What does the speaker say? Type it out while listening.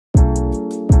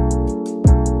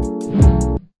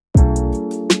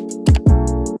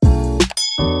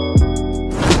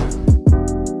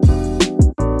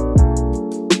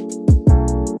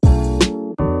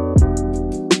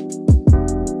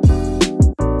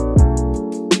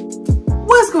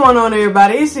going on,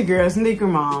 everybody? It's your girl,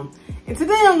 SnkrMom. And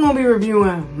today I'm going to be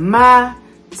reviewing my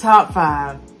top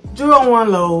 5 Jordan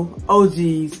 1 Low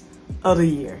OGs of the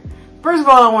year. First of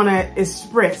all, I want to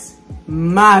express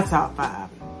my top 5.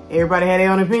 Everybody had their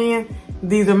own opinion.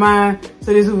 These are mine,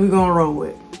 so this is what we're going to roll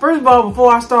with. First of all,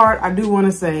 before I start, I do want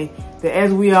to say that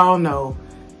as we all know,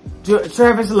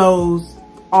 Travis Lowe's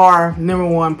are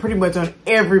 #1 pretty much on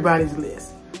everybody's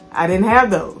list. I didn't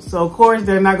have those, so of course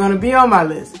they're not going to be on my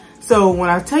list. So when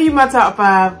I tell you my top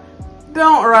 5,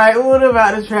 don't write, what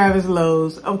about the Travis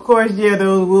Lowe's? Of course, yeah,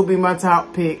 those will be my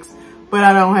top picks, but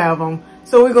I don't have them.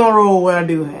 So we're going to roll with what I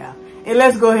do have. And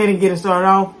let's go ahead and get it started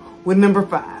off with number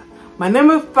 5. My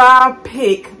number 5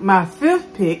 pick, my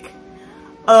 5th pick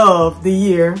of the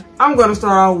year, I'm going to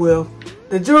start off with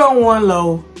the Jordan 1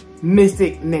 Low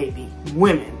Mystic Navy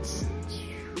Women's.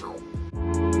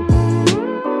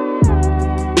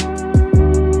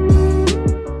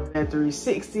 At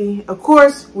 360. Of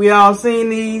course, we all seen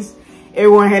these.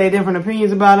 Everyone had their different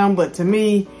opinions about them, but to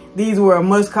me, these were a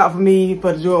must cop for me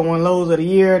for the Jordan 1 Lows of the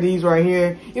year. These right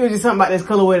here. It was just something about this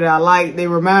colorway that I liked. They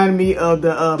reminded me of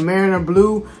the Mariner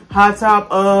Blue high top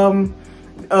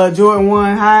Jordan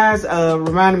 1 highs.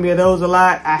 Reminded me of those a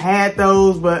lot. I had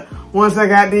those, but once I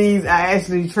got these, I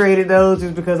actually traded those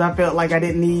just because I felt like I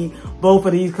didn't need both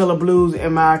of these color blues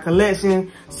in my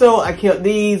collection. So I kept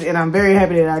these, and I'm very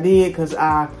happy that I did because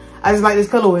I just like this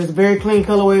colorway. It's a very clean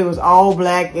colorway. It was all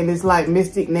black and it's like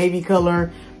mystic navy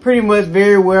color. Pretty much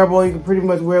very wearable. You can pretty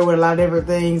much wear it with a lot of different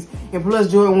things. And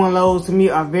plus Jordan 1 Lows to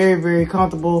me are very, very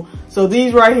comfortable. So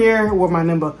these right here were my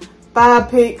number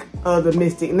 5 pick of the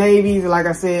mystic navies. Like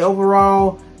I said,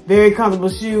 overall, very comfortable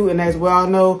shoe. And as we all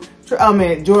know,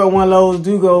 Jordan 1 Lows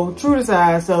do go true to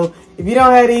size. So if you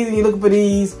don't have these and you're looking for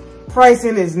these,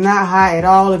 pricing is not high at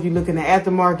all. If you're looking at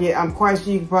aftermarket, I'm quite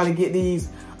sure you can probably get these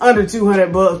under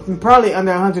 200 bucks, probably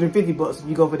under 150 bucks if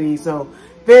you go for these. So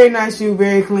very nice shoe,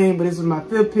 very clean, but this was my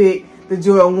 5th pick, the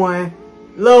Jordan 1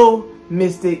 Low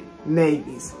Mystic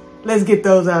Navies. Let's get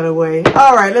those out of the way.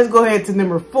 All right, let's go ahead to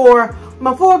number 4.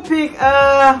 My 4th pick,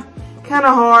 kind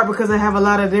of hard because I have a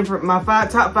lot of different, my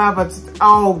top 5 are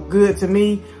all good to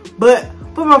me. But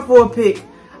for my 4th pick,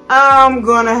 I'm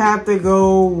gonna have to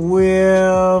go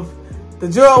with the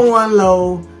Jordan 1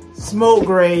 Low Smoke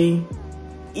Gray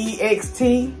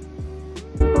EXT.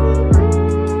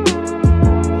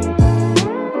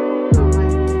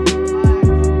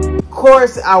 Of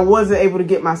course, I wasn't able to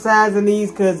get my size in these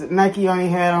because Nike only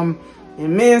had them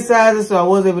in men's sizes, so I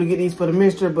was able to get these for the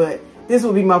mixture, but this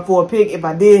would be my 4th pick if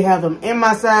I did have them in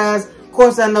my size. Of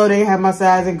course, I know they have my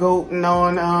size in GOAT and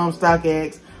on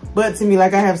StockX, but to me,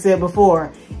 like I have said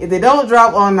before, if they don't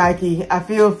drop on Nike, I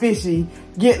feel fishy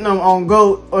getting them on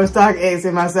GOAT or StockX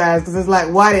in my size because it's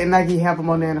like, why didn't Nike have them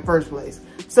on there in the first place?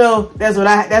 So that's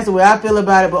the way I feel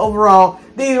about it. But overall,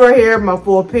 these right here, my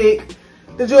 4th pick,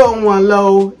 the Jordan 1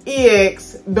 Low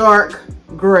EX Dark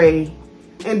Gray.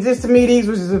 And just to me, these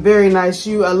was just a very nice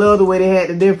shoe. I love the way they had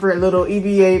the different little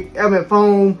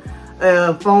foam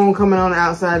coming on the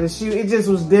outside of the shoe. It just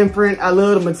was different. I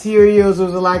love the materials. It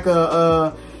was like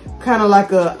kind of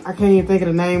like a, I can't even think of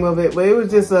the name of it, but it was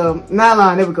just a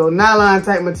nylon, there we go, nylon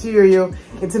type material.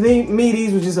 And to me,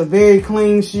 these was just a very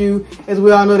clean shoe. As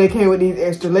we all know, they came with these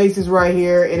extra laces right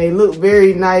here, and they look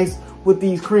very nice with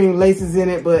these cream laces in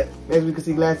it. But as we can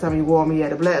see, last time he wore them, he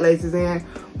had the black laces in.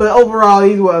 But overall,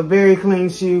 these were a very clean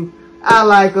shoe. I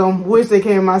like them. Wish they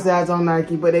came in my size on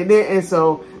Nike, but they didn't.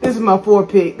 So this is my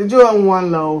 4th pick, the Jordan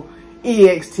 1 Low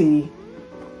EXT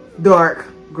Dark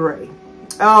Gray.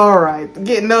 All right,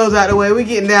 getting those out of the way, we're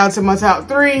getting down to my top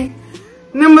 3.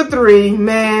 Number 3,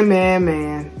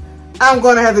 man. I'm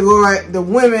going to have to go right, the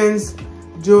women's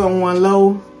Jordan 1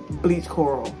 Low Bleach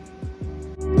Coral.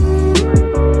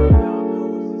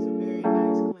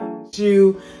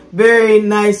 Shoe, very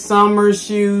nice summer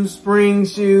shoe, spring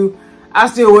shoe. I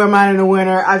still wear mine in the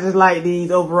winter. I just like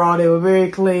these overall. They were very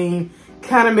clean.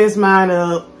 Kind of messed mine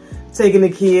up taking the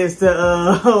kids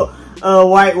to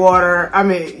Whitewater,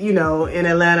 you know, in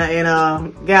Atlanta,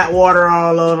 and got water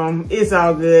all on them. It's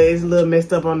all good. It's a little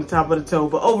messed up on the top of the toe,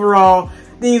 but overall,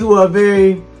 these were a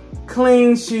very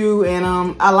clean shoe, and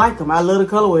I like them. I love the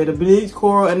colorway, the bleach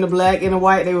coral and the black and the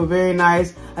white. They were very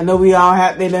nice. I know they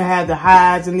done had the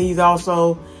hides in these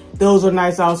also. Those were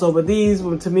nice also, but these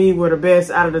to me were the best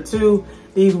out of the 2.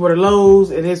 These were the lows,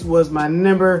 and this was my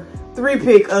number 3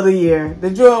 pick of the year,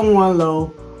 the Jordan 1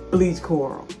 Low Bleach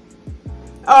Coral.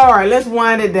 All right, let's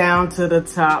wind it down to the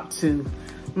top 2.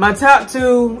 My top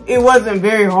 2, it wasn't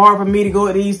very hard for me to go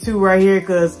with these 2 right here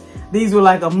because these were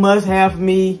like a must-have for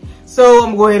me. So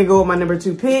I'm going to go ahead and go with my number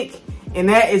 2 pick, and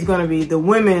that is going to be the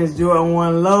women's Jordan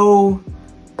 1 Low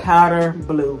Powder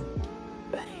Blue.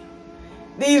 Bang.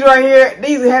 These right here,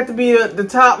 these have to be the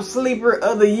top sleeper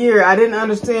of the year. I didn't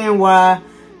understand why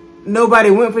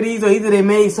nobody went for these, or either they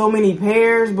made so many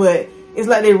pairs, but it's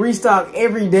like they restock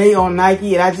every day on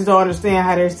Nike, and I just don't understand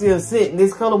how they're still sitting.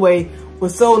 This colorway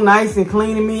was so nice and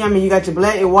clean to me. I mean, you got your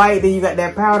black and white, then you got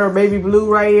that powder baby blue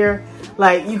right here.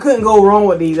 Like, you couldn't go wrong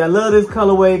with these. I love this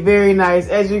colorway, very nice.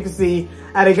 As you can see,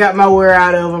 I done got my wear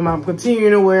out of them. I'm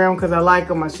continuing to wear them because I like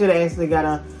them. I should have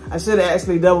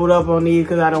actually doubled up on these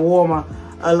because I done wore them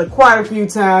quite a few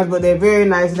times, but they're very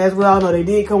nice. And as we all know, they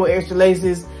did come with extra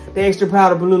laces, the extra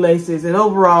powder blue laces. And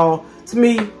overall, to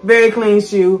me, very clean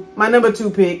shoe. My number 2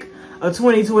 pick of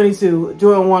 2022,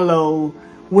 Jordan 1 Low,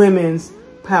 women's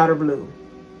powder blue.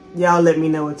 Y'all let me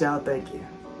know what y'all thinking.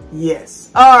 Yes.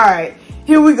 All right,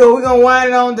 here we go. We're gonna wind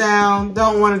it on down.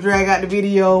 Don't want to drag out the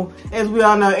video. As we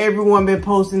all know, everyone been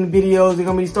posting the videos. They're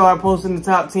gonna be start posting the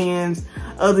top 10s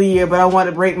of the year, but I want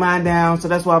to break mine down, so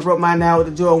that's why I broke mine down with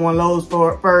the Jordan 1 Lows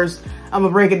first. I'm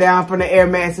gonna break it down from the Air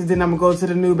Maxes, then I'm gonna go to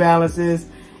the New Balances,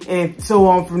 and so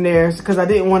on from there, because I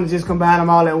didn't want to just combine them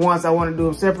all at once. I want to do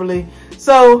them separately.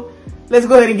 So let's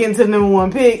go ahead and get into the number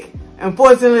 1 pick.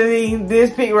 Unfortunately, this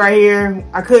pick right here,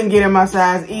 I couldn't get in my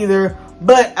size either,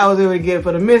 but I was able to get it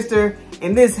for the mister.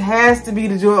 And this has to be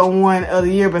the Jordan 1 of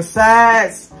the year.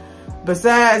 Besides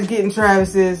getting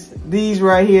Travis's, these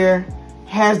right here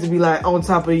has to be like on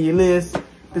top of your list.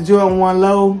 The Jordan 1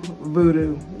 Low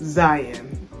Voodoo Zion.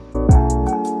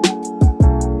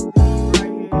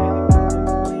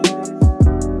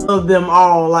 Of them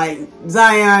all, like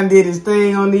Zion did his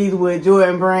thing on these with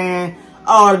Jordan Brand,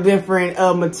 all the different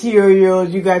materials.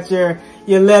 You got your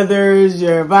leathers,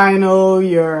 your vinyl,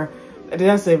 did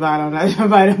I say vinyl? Not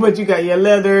vinyl, but you got your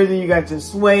leathers and you got your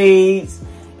suedes.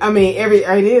 I mean, it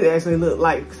did actually look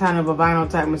like kind of a vinyl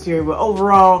type material, but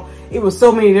overall, it was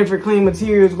so many different clean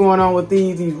materials going on with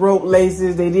these rope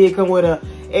laces. They did come with a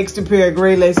extra pair of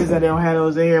gray laces. I don't have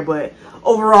those in here, but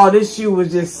overall, this shoe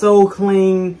was just so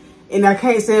clean. And I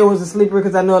can't say it was a sleeper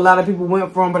because I know a lot of people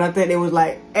went for them, but I think they was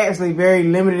like actually very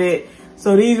limited.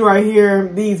 So these right here,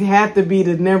 these have to be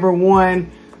the number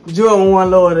 1 Jordan 1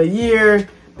 Low of the year.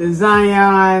 The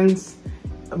Zions,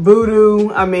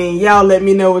 Voodoo. I mean, y'all let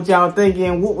me know what y'all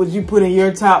thinking. What would you put in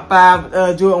your top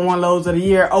 5 Jordan 1 Lows of the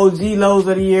year? OG Lows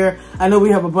of the year. I know we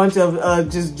have a bunch of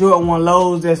just Jordan 1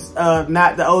 Lows that's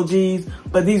not the OGs,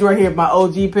 but these right here are my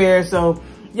OG pairs. So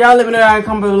y'all let me know down in the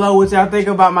comments below what y'all think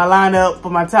about my lineup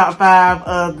for my top 5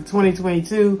 of the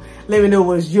 2022. Let me know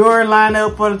what's your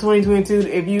lineup for the 2022.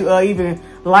 If you even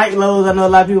like lows. I know a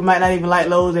lot of people might not even like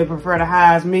lows. They prefer the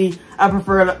highs. Me, I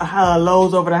prefer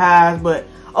lows over the highs. But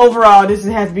overall, this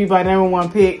has to be my number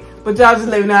 1 pick. But y'all just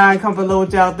let me know down in the comments below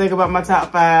what y'all think about my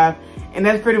top 5. And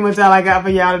that's pretty much all I got for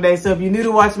y'all today. So if you're new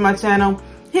to watching my channel,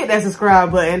 hit that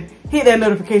subscribe button. Hit that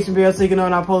notification bell so you can know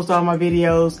when I post all my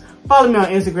videos. Follow me on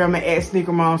Instagram at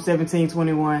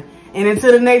SnkrMom1721. And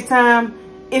until the next time,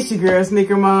 it's your girl,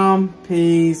 SnkrMom.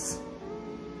 Peace.